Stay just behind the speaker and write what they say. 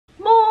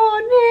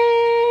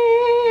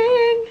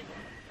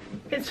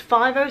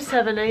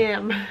5:07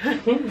 AM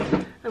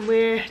and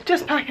we're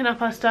just packing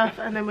up our stuff,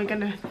 and then we're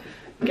gonna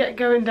get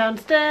going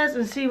downstairs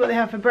and see what they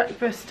have for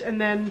breakfast, and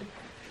then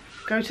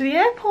go to the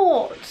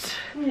airport.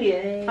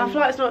 Yay. Our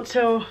flight's not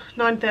till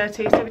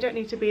 9:30, so we don't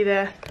need to be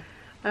there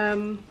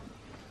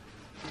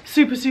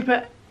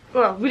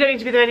well, we don't need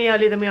to be there any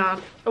earlier than we are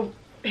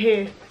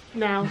here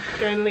now.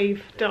 Go and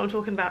leave. Don't know what I'm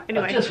talking about.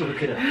 Anyway, I just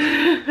look it up.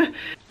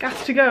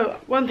 gas to go.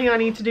 One thing I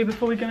need to do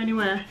before we go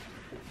anywhere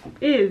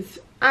is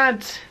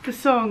add the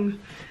song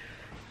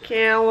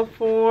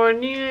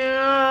California,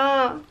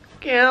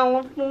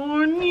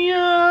 California.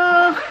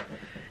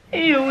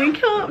 Here we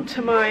come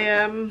to my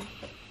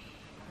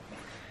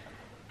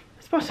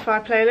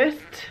Spotify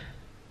playlist,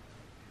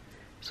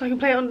 so I can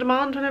play it on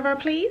demand whenever I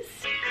please.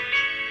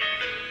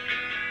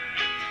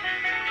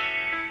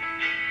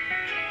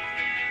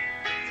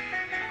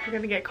 We're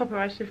gonna get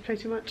copyrighted if we play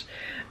too much.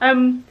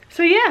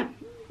 So yeah,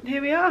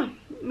 here we are.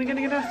 We're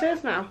gonna go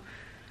downstairs now.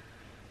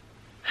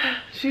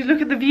 She's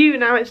look at the view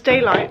now. It's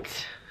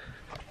daylight.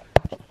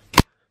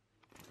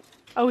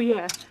 Oh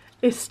yeah,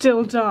 it's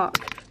still dark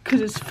because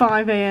it's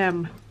 5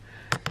 AM.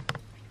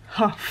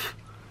 Huff.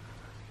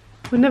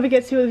 We'll never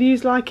get to see what the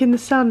view's like in the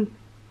sun.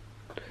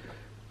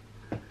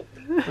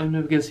 I'll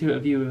never get to see a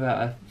view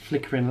without a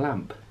flickering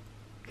lamp.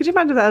 Could you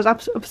imagine that was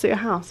opposite your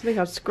house? I think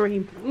I'd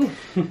scream.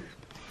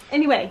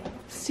 Anyway,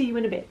 see you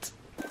in a bit.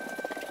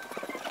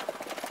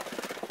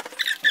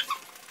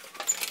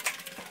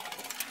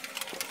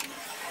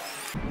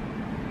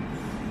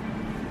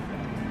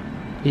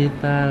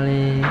 If I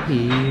lay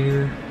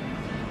here.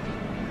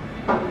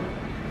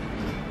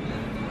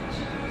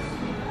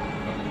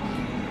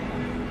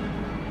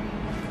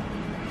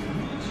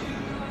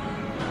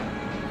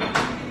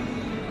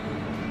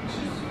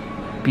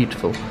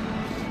 Beautiful.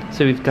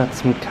 So we've got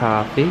some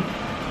coffee.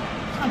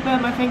 I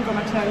burned my finger on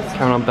my toast.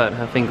 Caroline burnt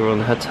her finger on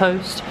her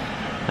toast,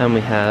 and we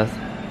have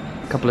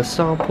a couple of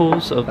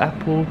samples of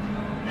apple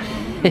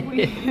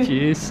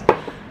juice.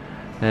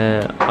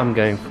 I'm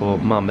going for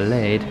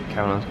marmalade.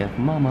 Caroline's going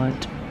for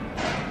Marmite.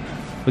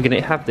 We're going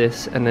to have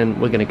this, and then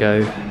we're going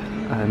to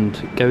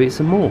go eat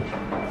some more.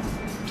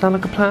 Sound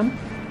like a plan?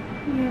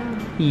 Yeah.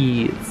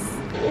 Yes.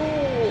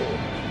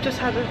 Just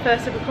had the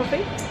first sip of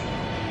coffee.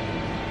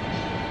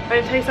 And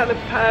it tastes like the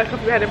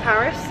coffee we had in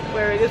Paris,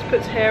 where it just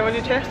puts hair on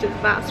your chest. It's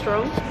that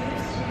strong.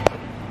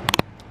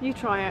 You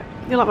try it.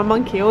 You're like my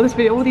monkey. All these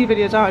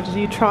videos are just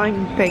you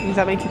trying things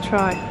that make you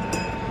try.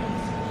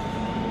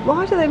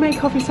 Why do they make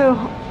coffee so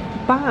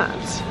bad?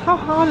 How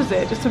hard is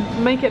it just to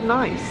make it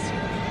nice?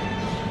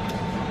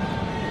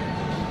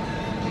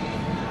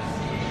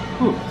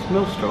 Oh, it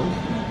smells strong.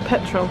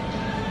 Petrol.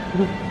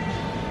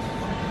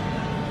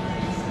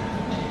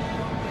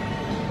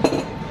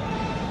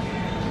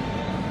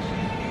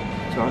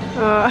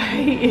 Oh, I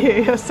hate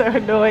you, you're so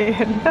annoying.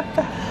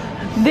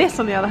 This,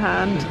 on the other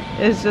hand,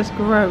 is just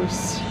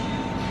gross.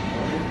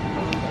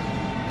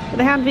 But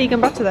they have vegan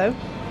butter though.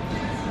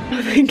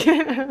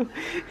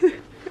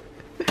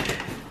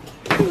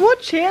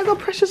 Watch here, I've got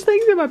precious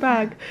things in my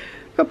bag.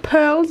 I've got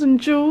pearls and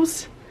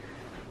jewels.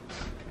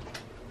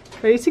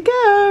 Ready to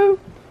go.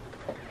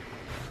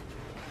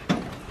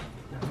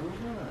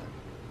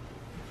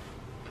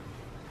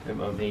 Don't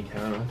mind me,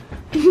 Caroline.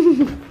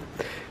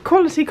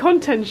 Quality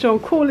content, Sean.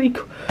 Quality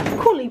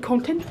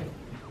content.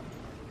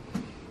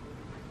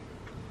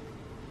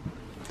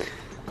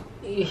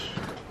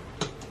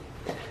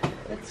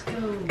 Let's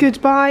go.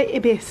 Goodbye,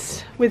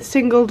 Ibis with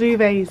single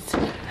duvets.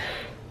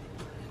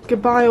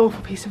 Goodbye,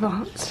 awful piece of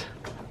art.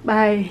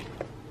 Bye.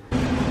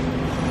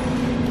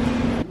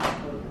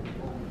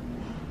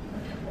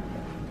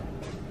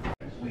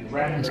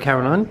 It's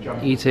Caroline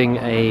eating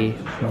a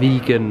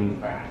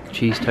vegan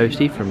cheese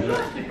toastie from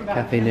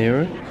Cafe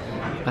Nero.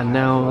 And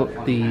now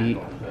the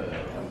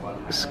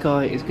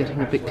sky is getting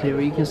a bit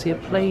clearer. You can see a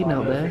plane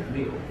out there.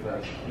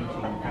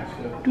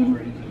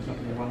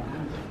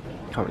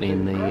 Currently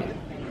in the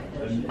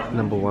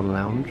 #1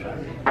 lounge.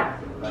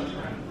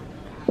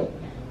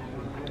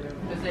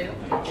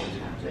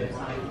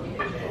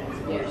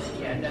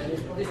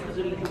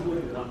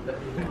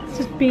 This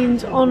is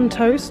beans on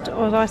toast,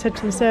 or as I said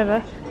to the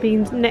server,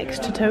 beans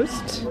next to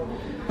toast.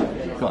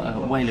 Got a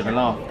whale of a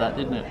laugh at that,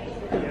 didn't it?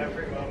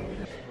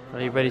 Are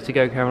you ready to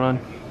go, Caroline?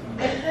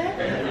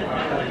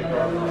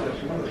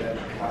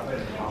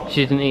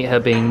 She didn't eat her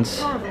beans.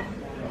 Horrible.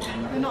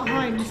 They're not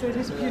Heinz, so it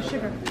is pure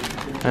sugar.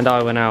 And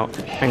I went out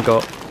and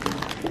got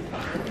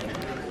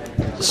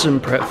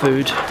some prep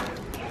food.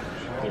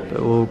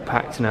 But we're all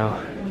packed now.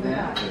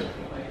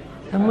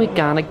 And we're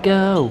gonna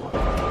go.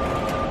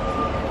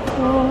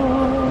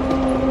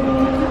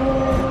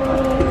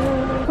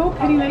 Cool,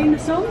 Penny Lane, the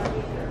song.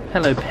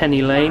 Hello,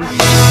 Penny Lane.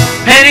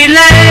 Penny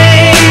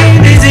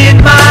Lane is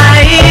in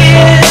my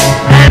ears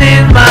and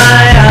in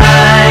my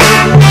eyes.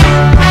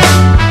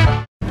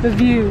 The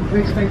view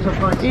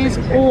is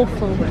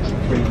awful.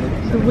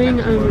 The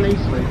wing only.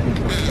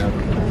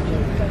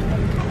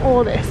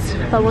 Or this.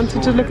 If I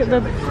wanted to look at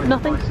the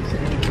nothing.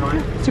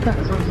 Super.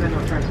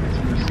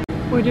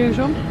 What are you doing,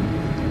 Sean?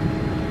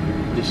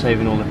 Just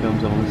saving all the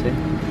films I want to see.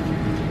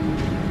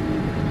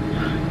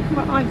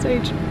 My ice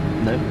age.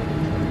 No,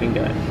 can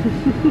go.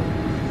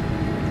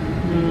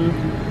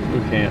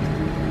 Okay.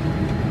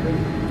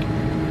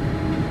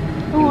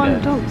 Oh,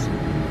 I'm dogs.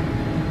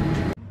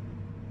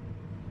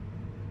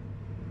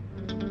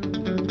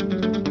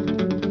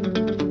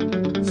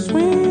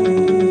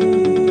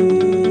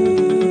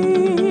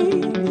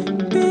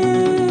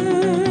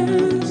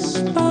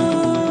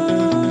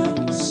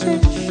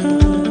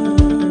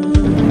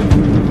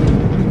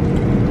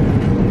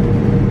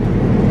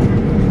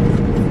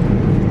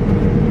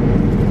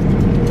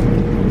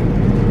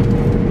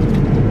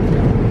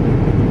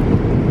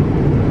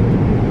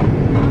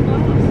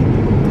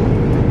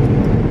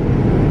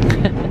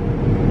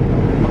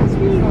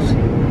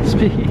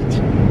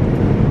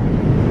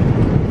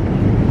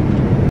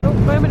 Oh,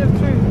 moment of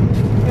truth.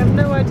 We have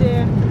no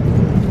idea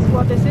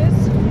what this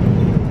is.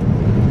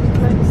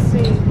 Let's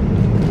see.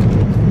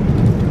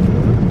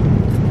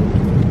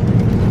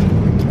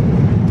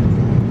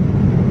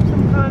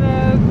 Some kind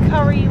of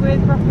curry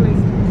with broccoli.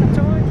 Is that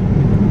alright?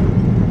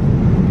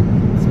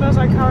 Smells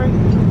like curry.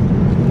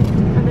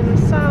 And then a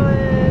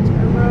salad, a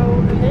roll,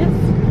 and this.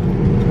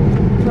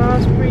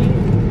 Raspberry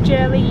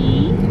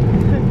jelly.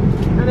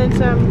 And then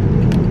some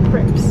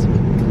grips.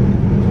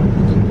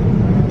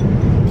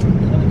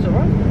 Looks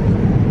alright.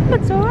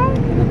 Looks alright.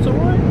 Looks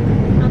alright.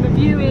 And the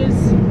view is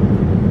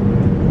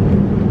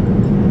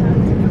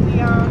here we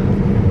are.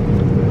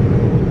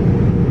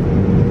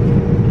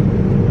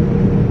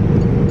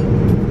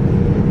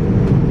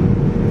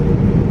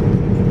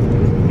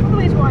 All the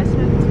way to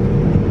Iceland.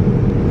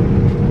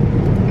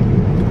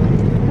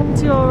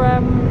 What's your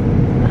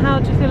how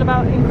do you feel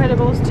about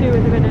Incredibles 2 at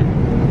the minute?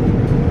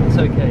 It's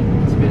okay.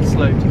 It's a bit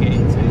slow to get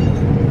into.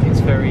 It's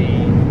very...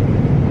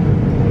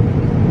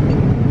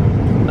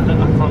 I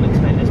can't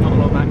explain. There's not a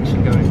lot of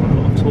action going on, a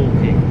lot of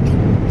talking.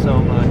 So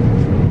I'm like,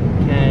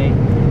 okay.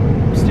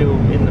 I'm still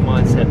in the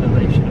mindset that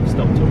they should have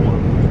stopped at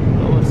 1.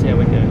 But we'll see how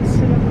it goes.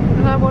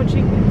 And I'm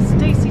watching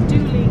Stacey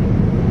Dooley.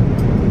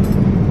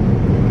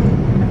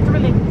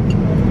 Thrilling.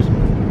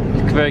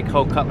 It's very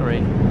cold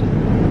cutlery.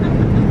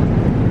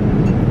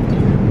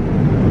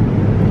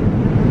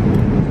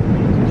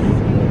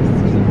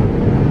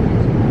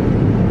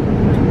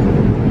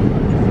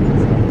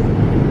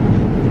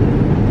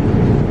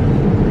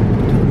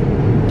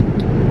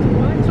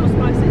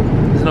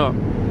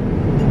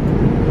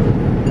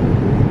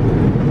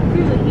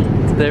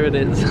 There it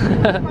is.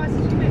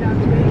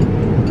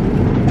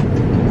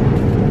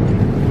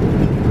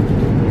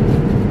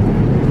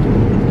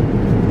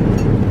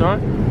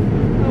 Alright?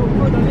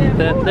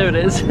 There it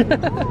is. I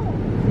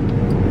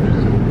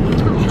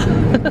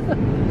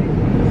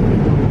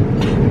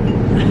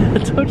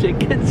told you it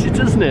gets you,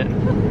 doesn't it?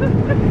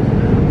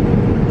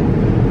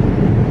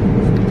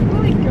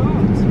 Oh my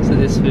god. So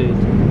this food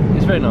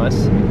is very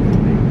nice,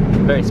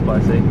 very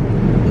spicy.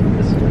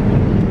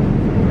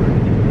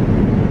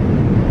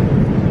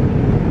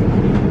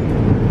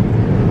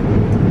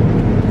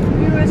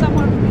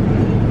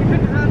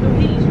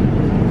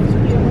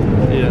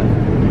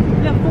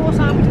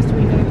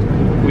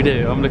 We do,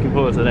 I'm looking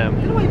forward to them.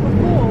 You know what,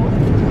 before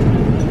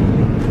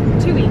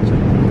 2 each.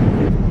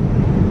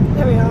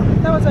 There we are,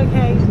 that was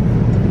okay.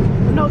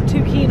 I'm not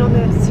too keen on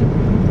this.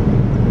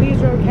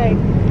 These are okay.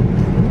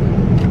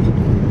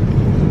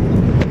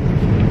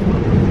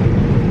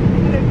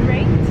 They look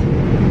great.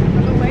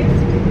 But wait.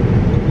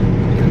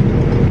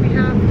 We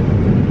have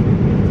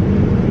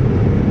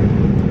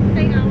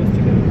 8 hours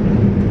to go.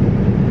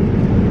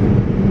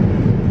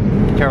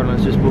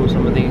 Caroline's just brought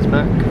some of these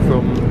back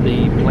from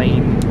the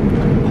Plain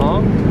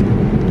Park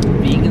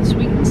vegan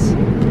sweets.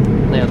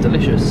 They are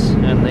delicious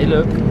and they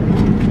look like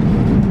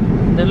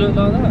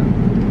that.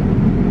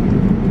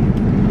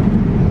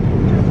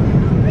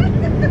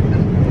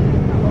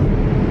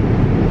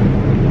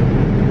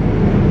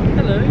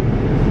 Hello.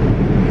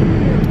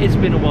 It's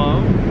been a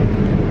while.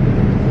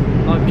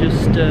 I've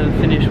just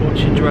finished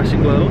watching Jurassic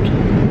World.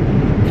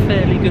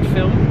 Fairly good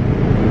film.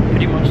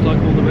 Pretty much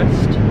like all the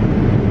rest.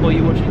 What are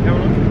you watching,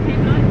 Caroline?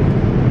 Game night.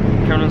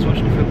 Caroline's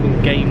watching a film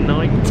called Game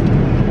Night.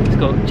 It's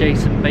got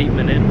Jason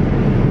Bateman in.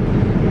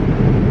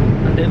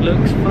 And it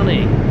looks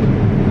funny.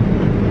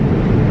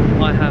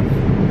 I have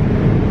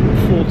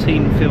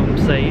 14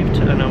 films saved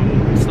and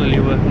I'm slowly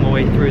working my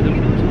way through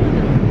them.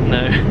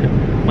 No.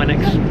 My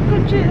next...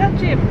 That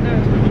Jim? No,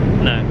 it's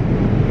not. No.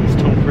 It's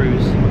Tom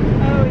Cruise.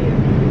 Oh yeah.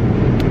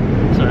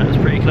 So that was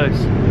pretty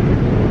close.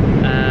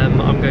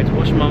 I'm going to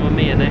watch Mamma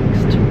Mia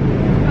next. I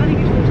think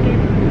you should watch Game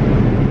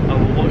Night. I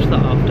will watch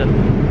that after.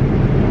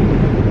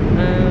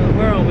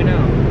 Where are we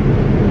now?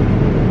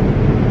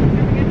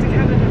 Coming into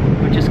Canada.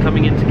 We're just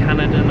coming into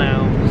Canada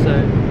now,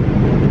 so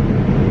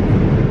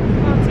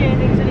Can't see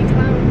anything, any I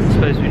clouds.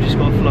 suppose we just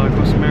got to fly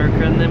across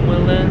America and then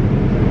we'll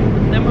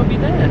be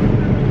there.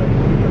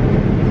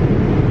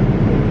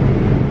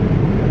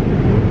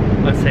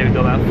 I'd say we've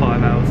got about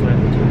 5 hours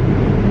left.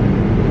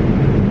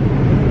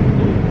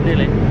 Ooh,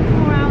 nearly. 4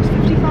 hours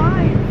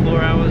 55.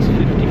 4 hours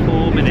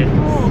 54 minutes.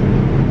 54.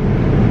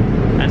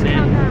 And then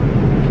Countdown.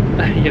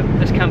 yeah,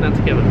 let's count down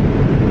together.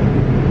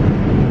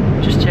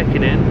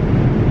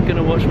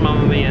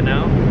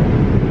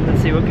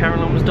 see what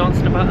Caroline was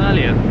dancing about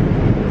earlier.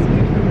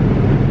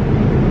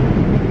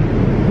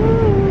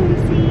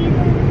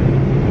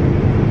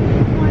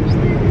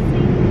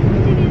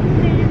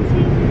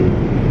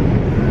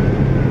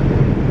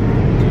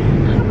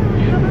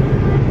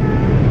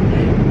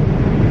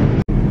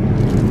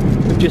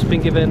 We've just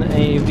been given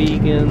a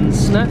vegan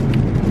snack,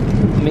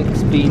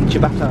 mixed bean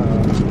ciabatta.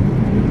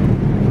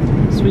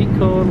 Sweet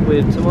corn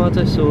with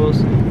tomato sauce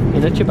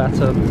in a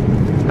ciabatta.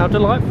 How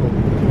delightful.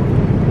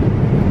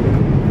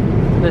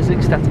 There's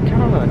ecstatic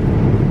Caroline.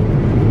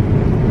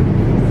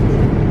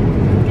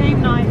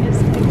 Game night is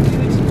a good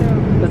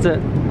film. That's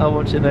it. I'll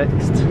watch it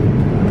next.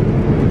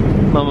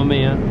 Mamma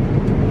Mia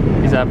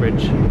is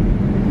average.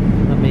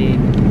 I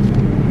mean,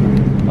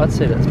 I'd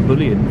say that's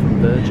bullion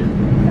from Virgin.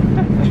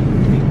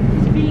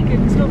 It's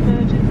vegans, not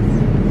virgins.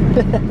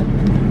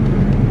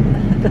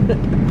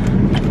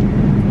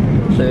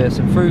 So there's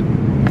some fruit,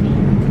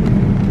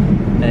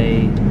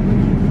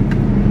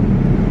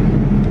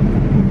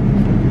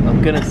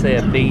 I'm gonna say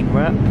a bean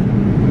wrap,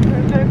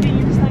 No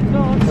beans, thank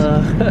God.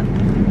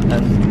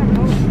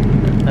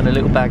 and a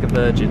little bag of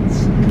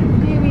virgins.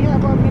 Here we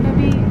have what I'm going to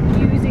be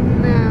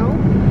using now.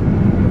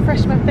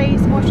 Refresh my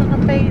face, moisturise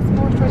my face,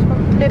 moisturise my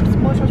lips,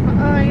 moisturise my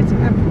eyes,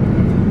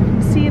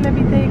 seal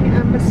everything,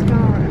 and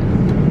mascara.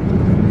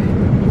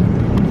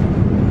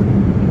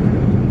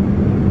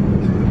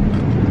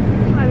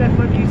 I left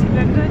my beauty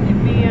blender in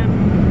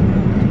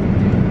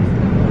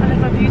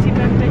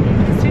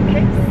the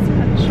suitcase,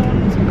 and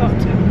Sean's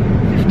got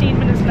 15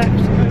 minutes left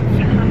of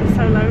Han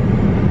Solo.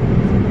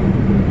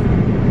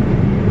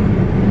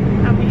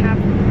 And we have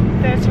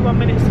 31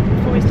 minutes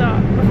before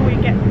we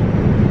get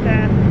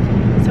there,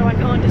 so I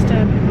can't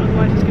disturb him,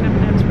 otherwise he's going to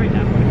have a nervous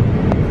breakdown.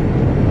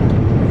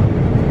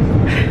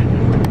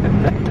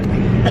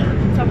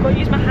 So I've got to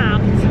use my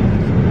hands.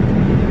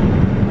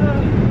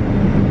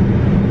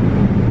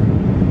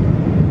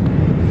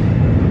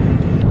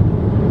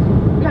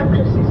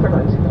 Electricity for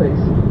lights,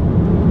 please.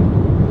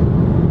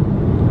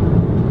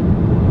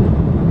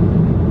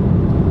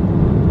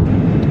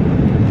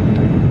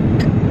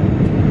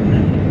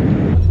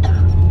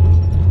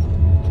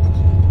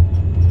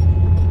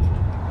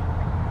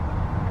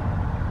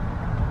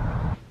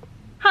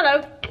 Hello,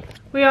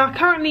 we are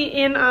currently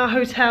in our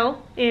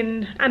hotel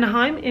in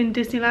Anaheim in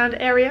Disneyland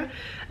area,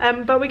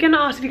 but we're going to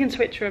ask if you can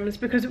switch rooms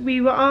because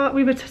we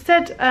were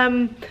said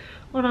on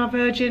our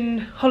Virgin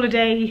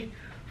holiday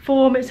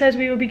form, it says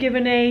we will be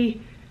given a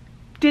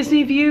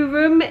Disney view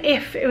room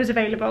if it was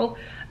available.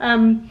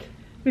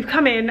 We've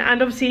come in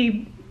and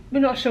obviously we're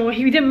not sure,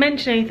 he didn't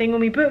mention anything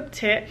when we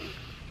booked it,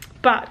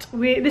 but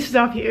this is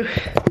our view.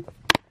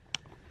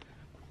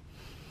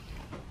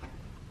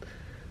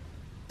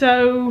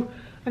 So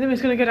I think we're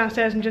just going to go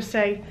downstairs and just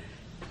say,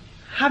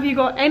 have you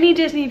got any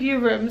Disney view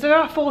rooms? There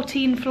are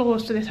 14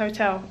 floors to this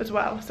hotel as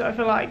well, so I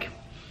feel like,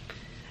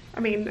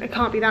 I mean, it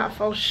can't be that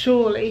full,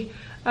 surely.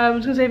 I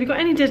was going to say, have you got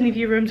any Disney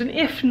view rooms? And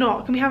if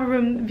not, can we have a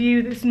room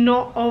view that's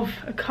not of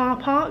a car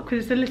park?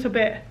 Because it's a little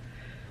bit,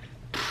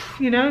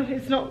 you know,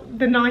 it's not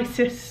the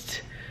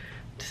nicest,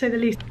 to say the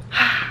least.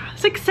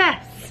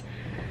 Success!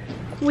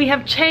 We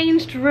have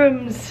changed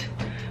rooms.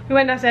 We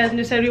went downstairs and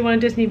just said we want a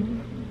Disney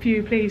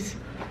view, please.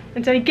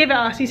 And so he gave it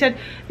us. He said,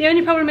 the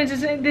only problem is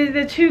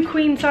the 2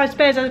 queen size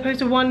beds as opposed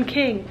to 1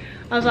 king.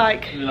 I was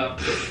like, in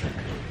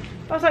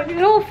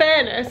all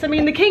fairness, I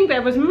mean, the king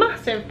bed was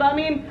massive, but I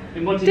mean,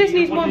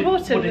 Disney's more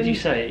important. What did you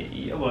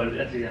say? Well,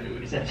 that's exactly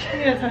what you said.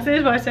 Yes, that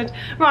is what I said.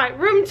 Right,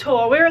 room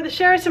tour. We're at the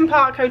Sheraton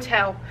Park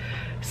Hotel.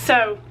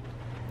 So,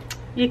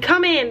 you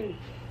come in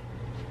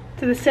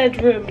to the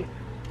said room.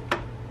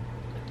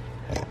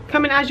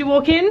 Come in as you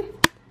walk in.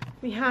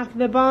 We have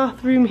the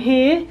bathroom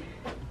here.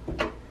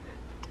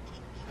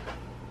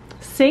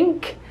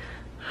 Sink.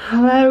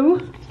 Hello.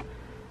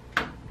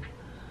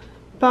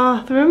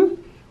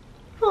 Bathroom.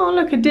 Oh,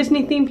 look, a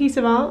Disney themed piece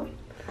of art.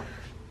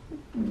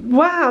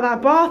 Wow,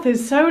 that bath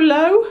is so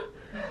low.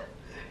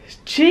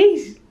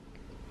 Jeez.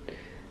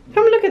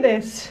 Come and look at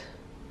this.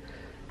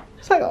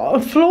 It's like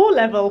a floor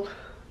level.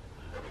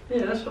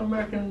 Yeah, that's what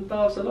American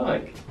baths are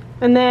like.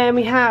 And then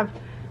we have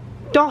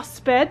DOS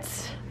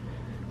beds.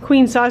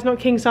 Queen size, not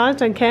king size,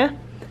 don't care.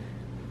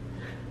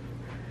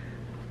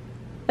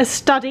 A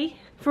study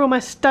for all my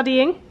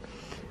studying.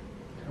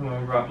 I'm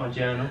gonna write my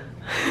journal.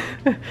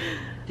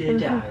 Dear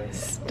Diary.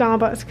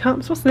 Starbucks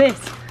cups. What's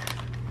this?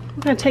 I'm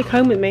going to take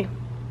home with me.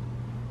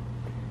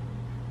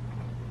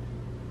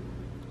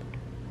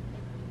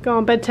 Go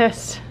on, bed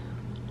test.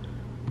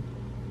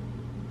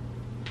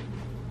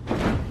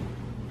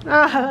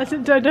 Ah,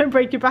 don't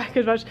break your back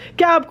as much.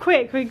 Get up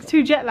quick, we're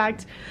too jet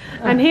lagged.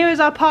 And here is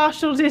our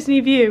partial Disney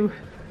view.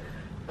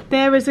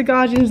 There is the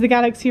Guardians of the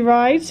Galaxy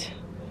ride.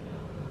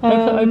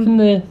 Open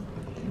the...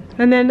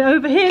 And then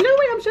over here, no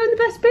wait, I'm showing the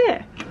best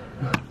bit.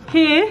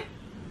 Here,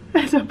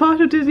 there's a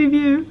partial Disney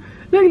view.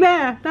 Look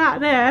there, that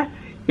there.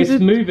 It's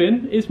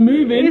moving, it's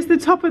moving. It's the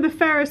top of the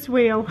Ferris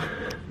wheel.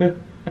 That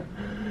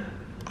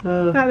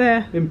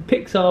there. In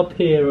Pixar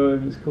Pier, or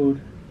whatever it's called.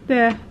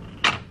 There.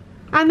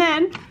 And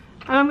then,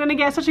 I'm going to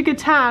get such a good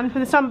tan for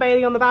the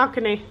sunbathing on the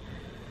balcony.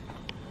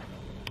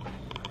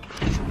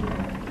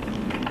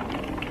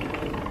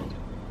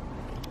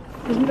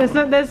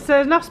 There's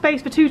enough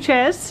space for 2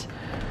 chairs.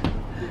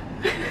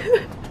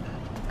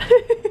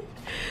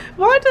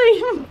 Why do they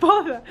even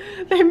bother?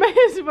 They may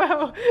as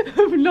well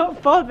have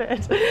not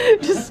bothered.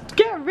 Just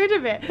get rid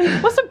of it.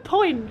 What's the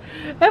point?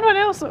 Everyone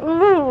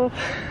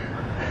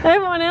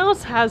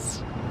else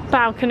has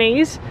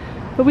balconies,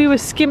 but we were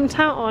skimped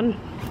out on.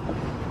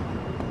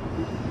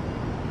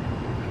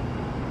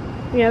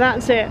 Yeah,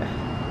 that's it.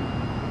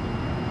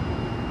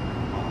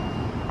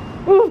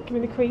 Ooh, give me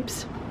the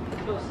creeps.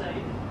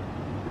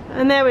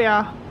 And there we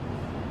are.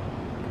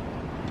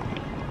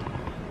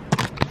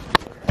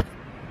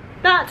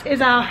 That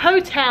is our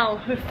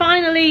hotel. We're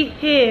finally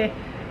here.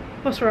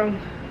 What's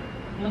wrong?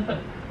 Nothing.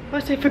 I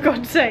say for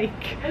God's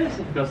sake. Yes,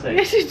 for God's sake.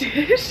 Yes, you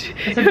did.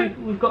 I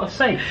said we've got a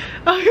safe.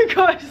 Oh, for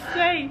God's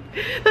sake.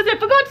 I said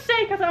for God's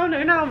sake. I said, oh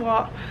no, now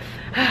what?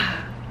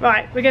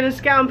 Right, we're going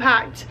to get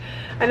unpacked.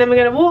 And then we're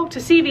going to walk to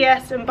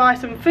CVS and buy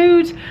some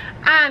food.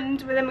 And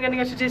then we're going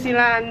to go to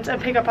Disneyland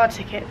and pick up our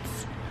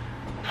tickets.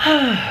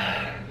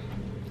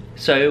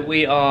 So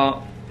we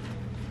are,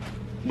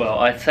 well,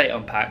 I'd say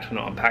unpacked, we're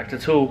not unpacked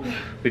at all.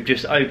 We've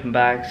just opened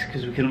bags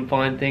because we couldn't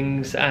find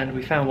things and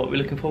we found what we're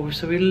looking for,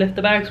 so we left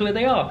the bags where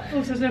they are.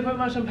 Also, there's no point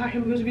much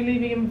unpacking because we'll be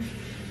leaving in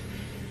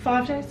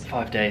 5 days.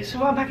 5 days. So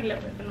we'll unpack a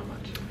little bit, but not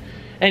much.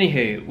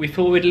 Anywho, we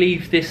thought we'd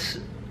leave this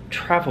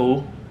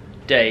travel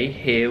day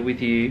here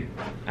with you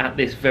at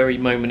this very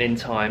moment in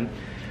time,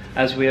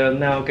 as we are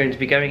now going to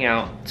be going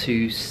out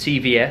to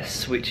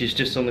CVS, which is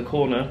just on the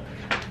corner,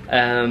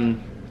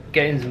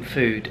 getting some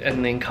food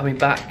and then coming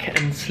back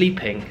and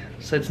sleeping.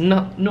 So it's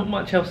not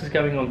much else is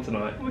going on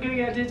tonight. We're going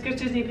to go to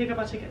Disney and pick up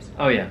our tickets.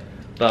 Oh yeah,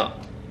 but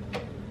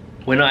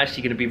we're not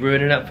actually going to be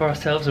ruining it for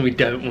ourselves, and we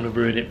don't want to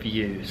ruin it for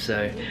you.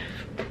 So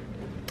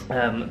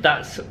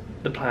that's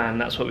the plan,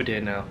 that's what we're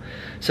doing now.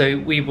 So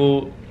we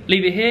will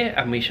leave it here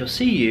and we shall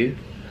see you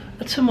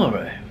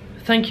tomorrow.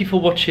 Thank you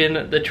for watching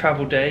the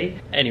travel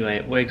day.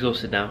 Anyway, we're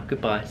exhausted now.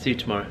 Goodbye, see you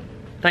tomorrow.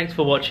 Thanks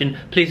for watching.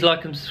 Please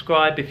like and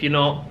subscribe if you're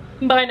not.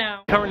 Bye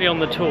now. Currently on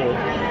the tour,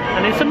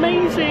 and it's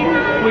amazing.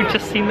 We've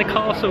just seen the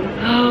castle.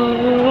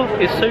 Oh,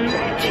 it's so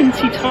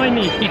teensy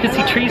tiny. You can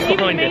see trees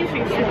behind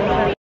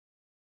it.